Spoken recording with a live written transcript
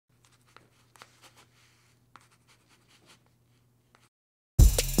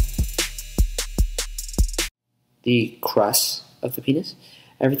the crust of the penis.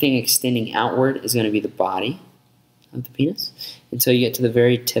 Everything extending outward is going to be the body of the penis until you get to the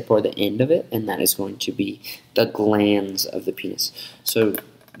very tip or the end of it, and that is going to be the glands of the penis. So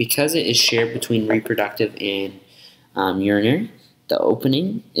because it is shared between reproductive and urinary, the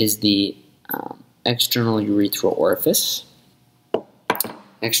opening is the external urethral orifice.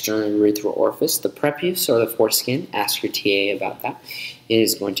 External urethral orifice. The prepuce, or the foreskin, ask your TA about that,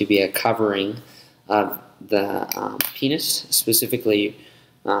 is going to be a covering of the penis, specifically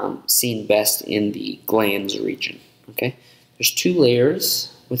seen best in the glans region. Okay, there's two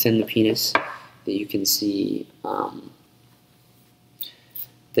layers within the penis that you can see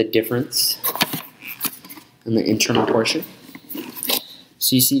the difference in the internal portion.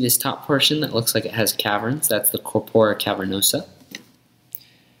 So you see this top portion that looks like it has caverns. That's the corpora cavernosa,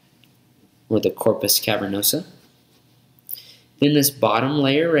 or the corpus cavernosa. Then this bottom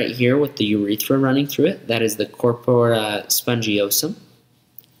layer right here with the urethra running through it, that is the corpora spongiosum.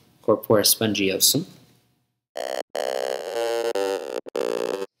 Corpora spongiosum.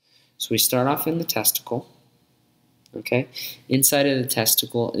 So we start off in the testicle. Okay, inside of the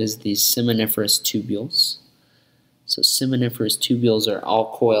testicle is these seminiferous tubules. So seminiferous tubules are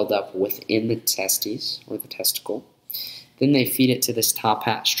all coiled up within the testes, or the testicle. Then they feed it to this top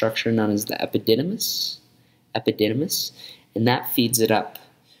hat structure known as the epididymis, and that feeds it up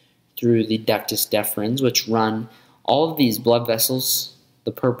through the ductus deferens, which run all of these blood vessels,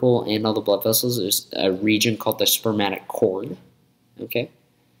 the purple and all the blood vessels. There's a region called the spermatic cord. Okay,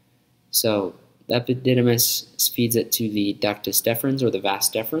 so the epididymis feeds it to the ductus deferens, or the vas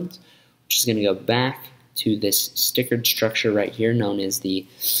deferens, which is going to go back to this stickered structure right here known as the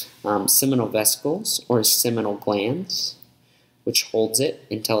seminal vesicles, or seminal glands, which holds it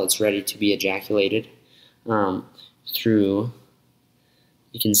until it's ready to be ejaculated through,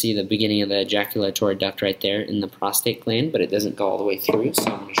 you can see the beginning of the ejaculatory duct right there in the prostate gland, but it doesn't go all the way through, so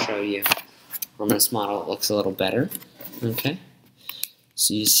I'm going to show you on this model it looks a little better. Okay,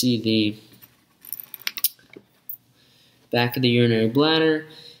 so you see the back of the urinary bladder,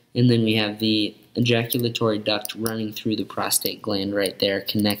 and then we have the ejaculatory duct running through the prostate gland right there,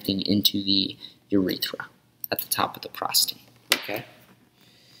 connecting into the urethra at the top of the prostate. Okay.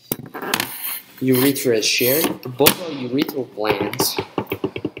 Urethra is shared. The bulbourethral glands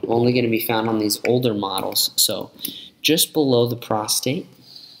are only going to be found on these older models. So just below the prostate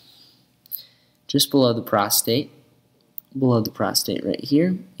right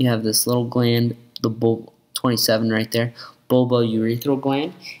here, you have this little gland, the 27 right there, bulbourethral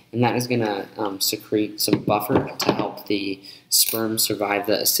gland, and that is going to secrete some buffer to help the sperm survive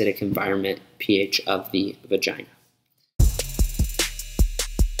the acidic environment pH of the vagina.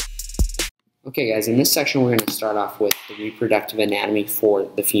 Okay guys, in this section we're going to start off with the reproductive anatomy for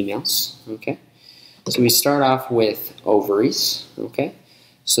the females. Okay, so we start off with ovaries. Okay,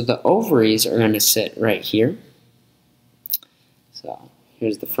 so the ovaries are going to sit right here. So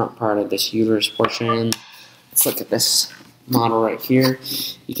here's the front part of this uterus portion. Let's look at this model right here.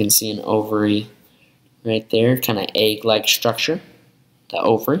 You can see an ovary right there, kind of egg-like structure, the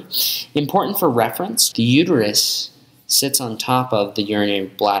ovary. Important for reference, the uterus sits on top of the urinary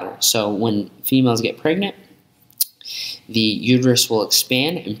bladder. So when females get pregnant, the uterus will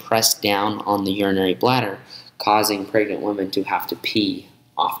expand and press down on the urinary bladder, causing pregnant women to have to pee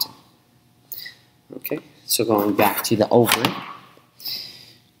often. Okay, so going back to the ovary.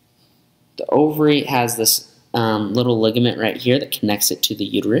 The ovary has this little ligament right here that connects it to the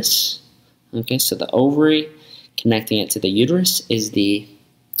uterus. Okay, so the ovary connecting it to the uterus is the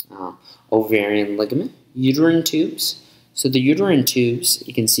ovarian ligament. Uterine tubes. So the uterine tubes,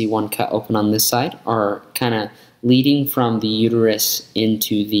 you can see one cut open on this side, are kind of leading from the uterus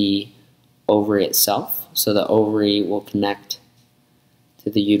into the ovary itself. So the ovary will connect to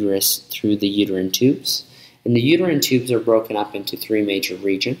the uterus through the uterine tubes. And the uterine tubes are broken up into three major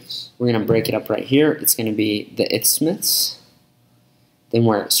regions. We're going to break it up right here. It's going to be the isthmus. Then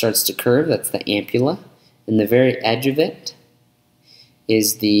where it starts to curve, that's the ampulla. And the very edge of it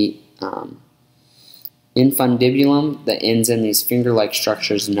is the infundibulum that ends in these finger-like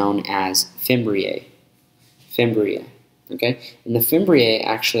structures known as fimbriae. Fimbriae. Okay? And the fimbriae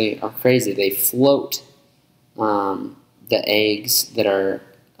actually are crazy. They float the eggs that are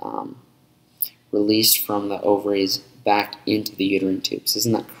released from the ovaries back into the uterine tubes.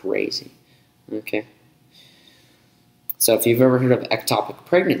 Isn't that crazy? Okay. So if you've ever heard of ectopic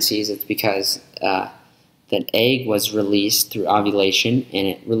pregnancies, it's because that egg was released through ovulation and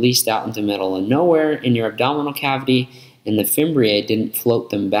it released out into the middle of nowhere in your abdominal cavity, and the fimbriae didn't float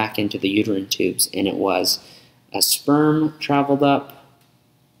them back into the uterine tubes, and it was a sperm traveled up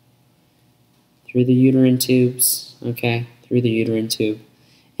through the uterine tubes, okay, through the uterine tube,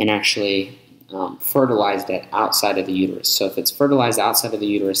 and actually fertilized it outside of the uterus. So if it's fertilized outside of the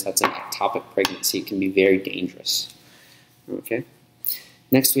uterus, that's an ectopic pregnancy. It can be very dangerous. Okay.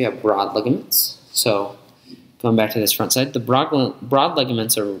 Next we have broad ligaments. So going back to this front side, the broad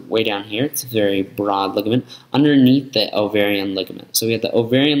ligaments are way down here. It's a very broad ligament underneath the ovarian ligament. So we have the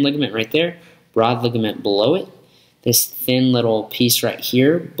ovarian ligament right there, broad ligament below it, this thin little piece right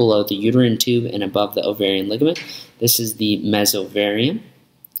here below the uterine tube and above the ovarian ligament. This is the mesovarium.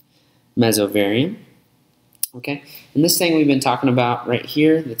 Okay, and this thing we've been talking about right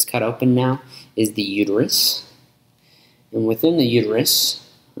here that's cut open now is the uterus. And within the uterus,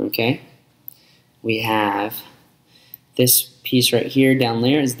 okay, we have this piece right here down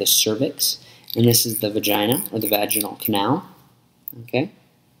there is the cervix, and this is the vagina or the vaginal canal. Okay.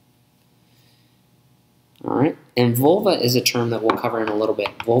 All right, and vulva is a term that we'll cover in a little bit.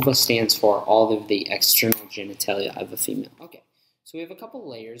 Vulva stands for all of the external genitalia of a female. Okay, so we have a couple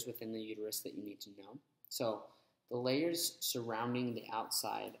layers within the uterus that you need to know. So the layers surrounding the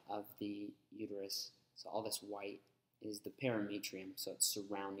outside of the uterus, so all this white, is the perimetrium, so it's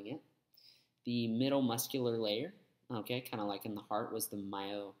surrounding it. The middle muscular layer, okay, kind of like in the heart, was the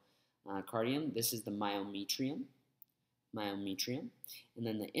myocardium. This is the myometrium. And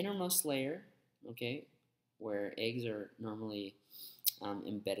then the innermost layer, okay, where eggs are normally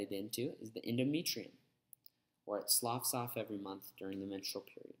embedded into, is the endometrium, where it sloughs off every month during the menstrual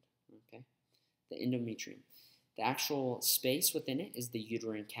period. Okay, the endometrium. The actual space within it is the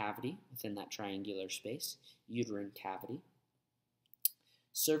uterine cavity, within that triangular space, uterine cavity.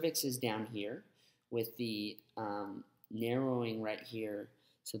 Cervix is down here with the narrowing right here.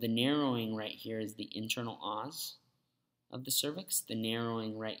 So the narrowing right here is the internal os of the cervix. The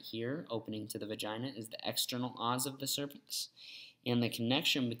narrowing right here, opening to the vagina, is the external os of the cervix. And the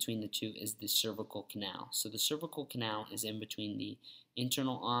connection between the two is the cervical canal. So the cervical canal is in between the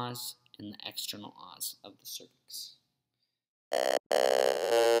internal os and the external os of the cervix.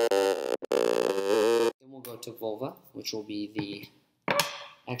 Then we'll go to vulva, which will be the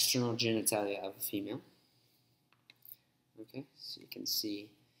external genitalia of a female. Okay, so you can see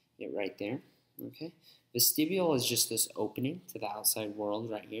it right there. Okay, vestibule is just this opening to the outside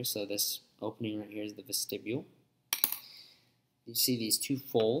world right here. So this opening right here is the vestibule. You see these two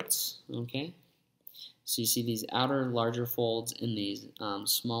folds, okay? So you see these outer larger folds and these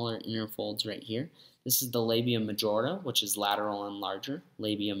smaller inner folds right here. This is the labia majora, which is lateral and larger,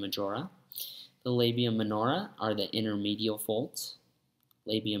 labia majora. The labia minora are the intermedial folds,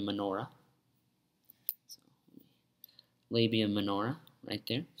 labia minora. So, labia minora right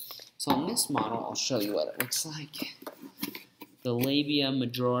there. So on this model, I'll show you what it looks like. The labia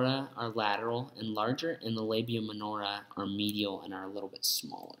majora are lateral and larger, and the labia minora are medial and are a little bit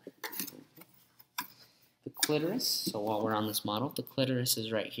smaller. The clitoris, so while we're on this model, the clitoris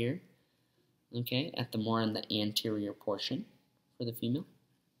is right here, okay, at the more in the anterior portion for the female.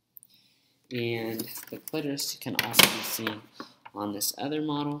 And the clitoris can also be seen on this other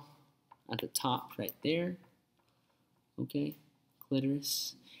model at the top right there, okay,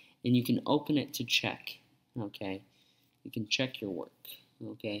 clitoris. And you can open it to check, okay. You can check your work,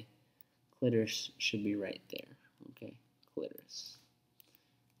 okay. Clitoris should be right there, okay, clitoris.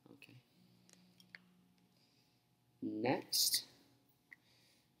 Okay. Next,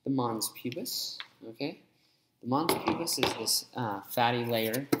 the mons pubis, okay. The mons pubis is this fatty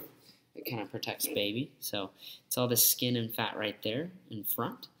layer that kind of protects baby. So it's all the skin and fat right there in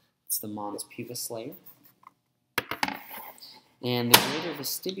front. It's the mons pubis layer. And the greater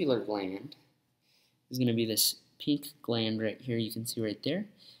vestibular gland is going to be this pink gland right here, you can see right there.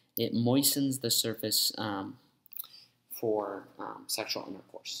 It moistens the surface for sexual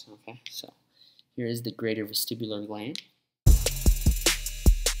intercourse. Okay, so here is the greater vestibular gland.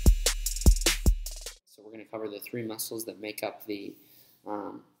 So we're going to cover the three muscles that make up the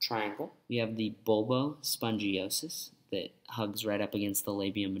triangle. We have the bulbospongiosus that hugs right up against the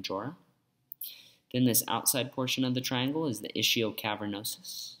labia majora. Then this outside portion of the triangle is the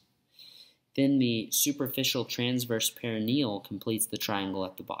ischiocavernosus. Then the superficial transverse perineal completes the triangle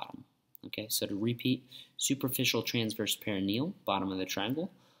at the bottom. Okay, so to repeat, superficial transverse perineal, bottom of the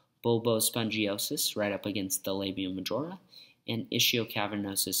triangle, bulbospongiosus right up against the labia majora, and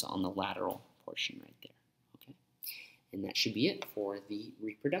ischiocavernosus on the lateral portion right there. Okay, and that should be it for the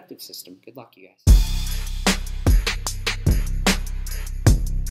reproductive system. Good luck, you guys.